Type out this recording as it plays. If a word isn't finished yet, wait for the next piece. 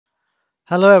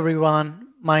Hello everyone,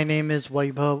 my name is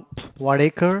Vaibhav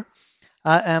Wadekar.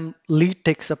 I am Lead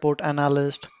Tech Support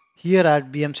Analyst here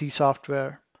at BMC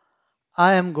Software.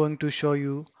 I am going to show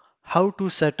you how to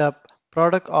set up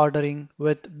product ordering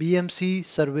with BMC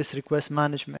Service Request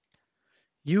Management.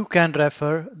 You can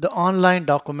refer the online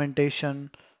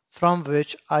documentation from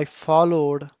which I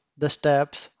followed the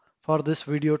steps for this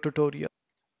video tutorial.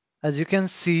 As you can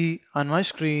see on my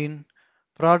screen,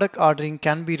 product ordering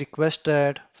can be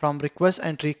requested from Request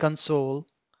Entry Console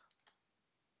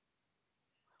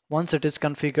once it is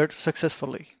configured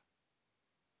successfully.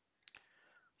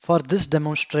 For this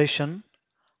demonstration,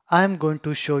 I am going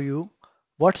to show you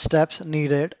what steps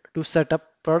needed to set up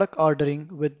product ordering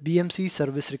with BMC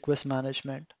Service Request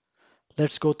Management.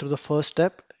 Let's go through the first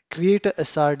step. Create a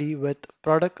SRD with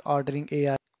Product Ordering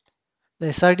AI. The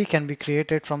SRD can be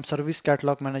created from Service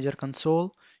Catalog Manager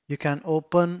console. You can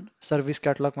open Service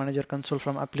Catalog Manager console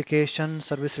from Application,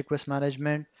 Service Request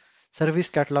Management, Service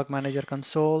Catalog Manager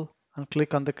console, and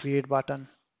click on the Create button.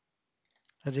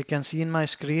 As you can see in my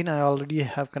screen, I already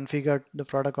have configured the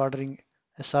product ordering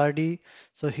SRD.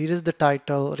 So here is the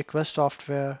title, request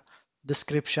software,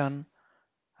 description,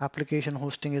 application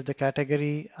hosting is the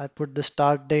category. I put the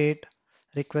start date,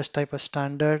 request type as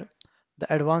standard.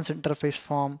 The advanced interface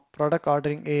form, product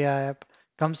ordering AI app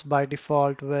comes by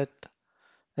default with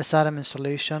SRM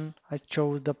installation. I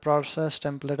chose the process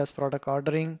template as product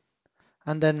ordering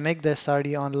and then make the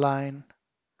SRD online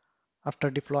after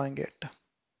deploying it.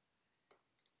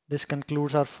 This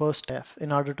concludes our first step.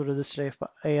 In order to register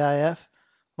AIF,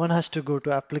 one has to go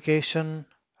to Application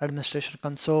Administration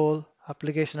Console,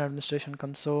 Application Administration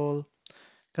Console,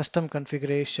 Custom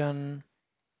Configuration,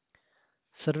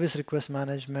 Service Request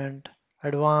Management,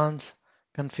 Advanced,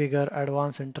 Configure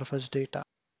Advanced Interface Data.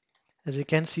 As you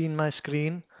can see in my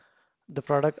screen, the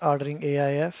product ordering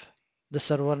AIF, the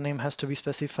server name has to be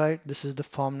specified. This is the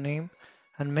form name,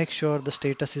 and make sure the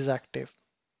status is active.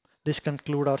 This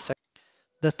concludes our section.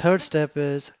 The third step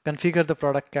is configure the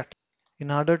product catalog.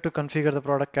 In order to configure the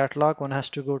product catalog, one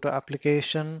has to go to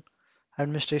Application,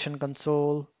 Administration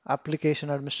Console,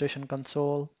 Application Administration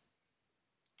Console,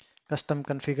 Custom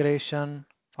Configuration,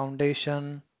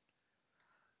 Foundation,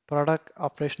 Product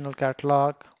Operational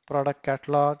Catalog, Product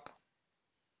Catalog.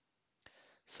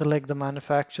 Select the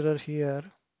manufacturer here,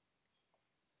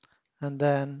 and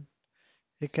then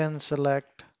you can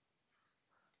select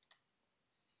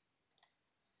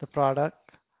the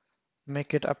product,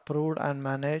 make it approved and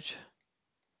manage,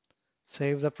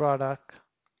 save the product,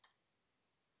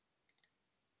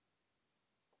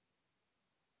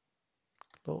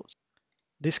 close.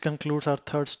 This concludes our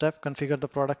third step, configure the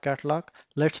product catalog.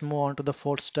 Let's move on to the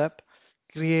fourth step,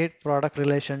 create product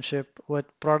relationship with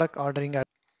product ordering.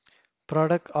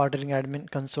 Product ordering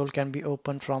admin console can be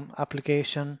opened from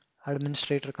Application,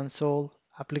 Administrator Console,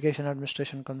 Application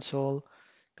Administration Console,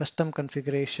 Custom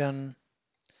Configuration,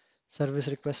 Service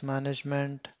Request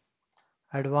Management,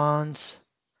 Advanced,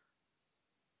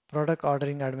 Product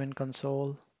Ordering Admin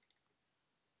Console.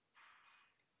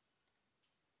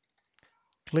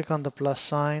 Click on the plus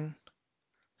sign,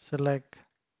 select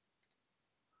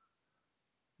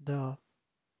the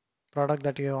product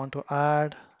that you want to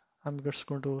add. I'm just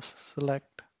going to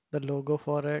select the logo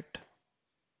for it.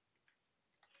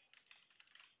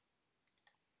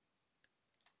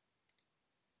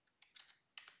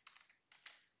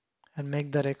 And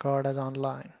make the record as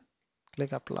online.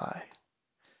 Click apply.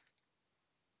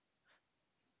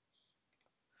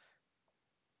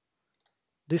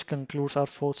 This concludes our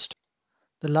fourth step.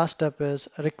 The last step is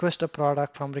request a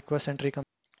product from request entry console.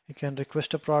 You can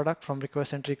request a product from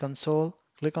request entry console.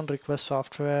 Click on request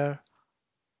software.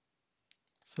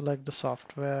 Select the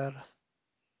software.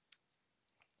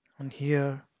 And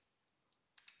here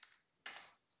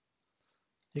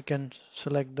you can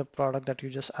select the product that you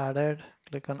just added.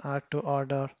 Click on add to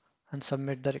order and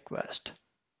submit the request.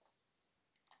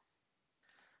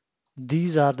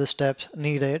 These are the steps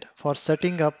needed for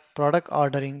setting up product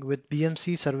ordering with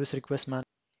BMC Service Request Management.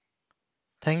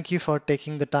 Thank you for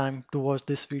taking the time to watch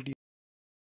this video.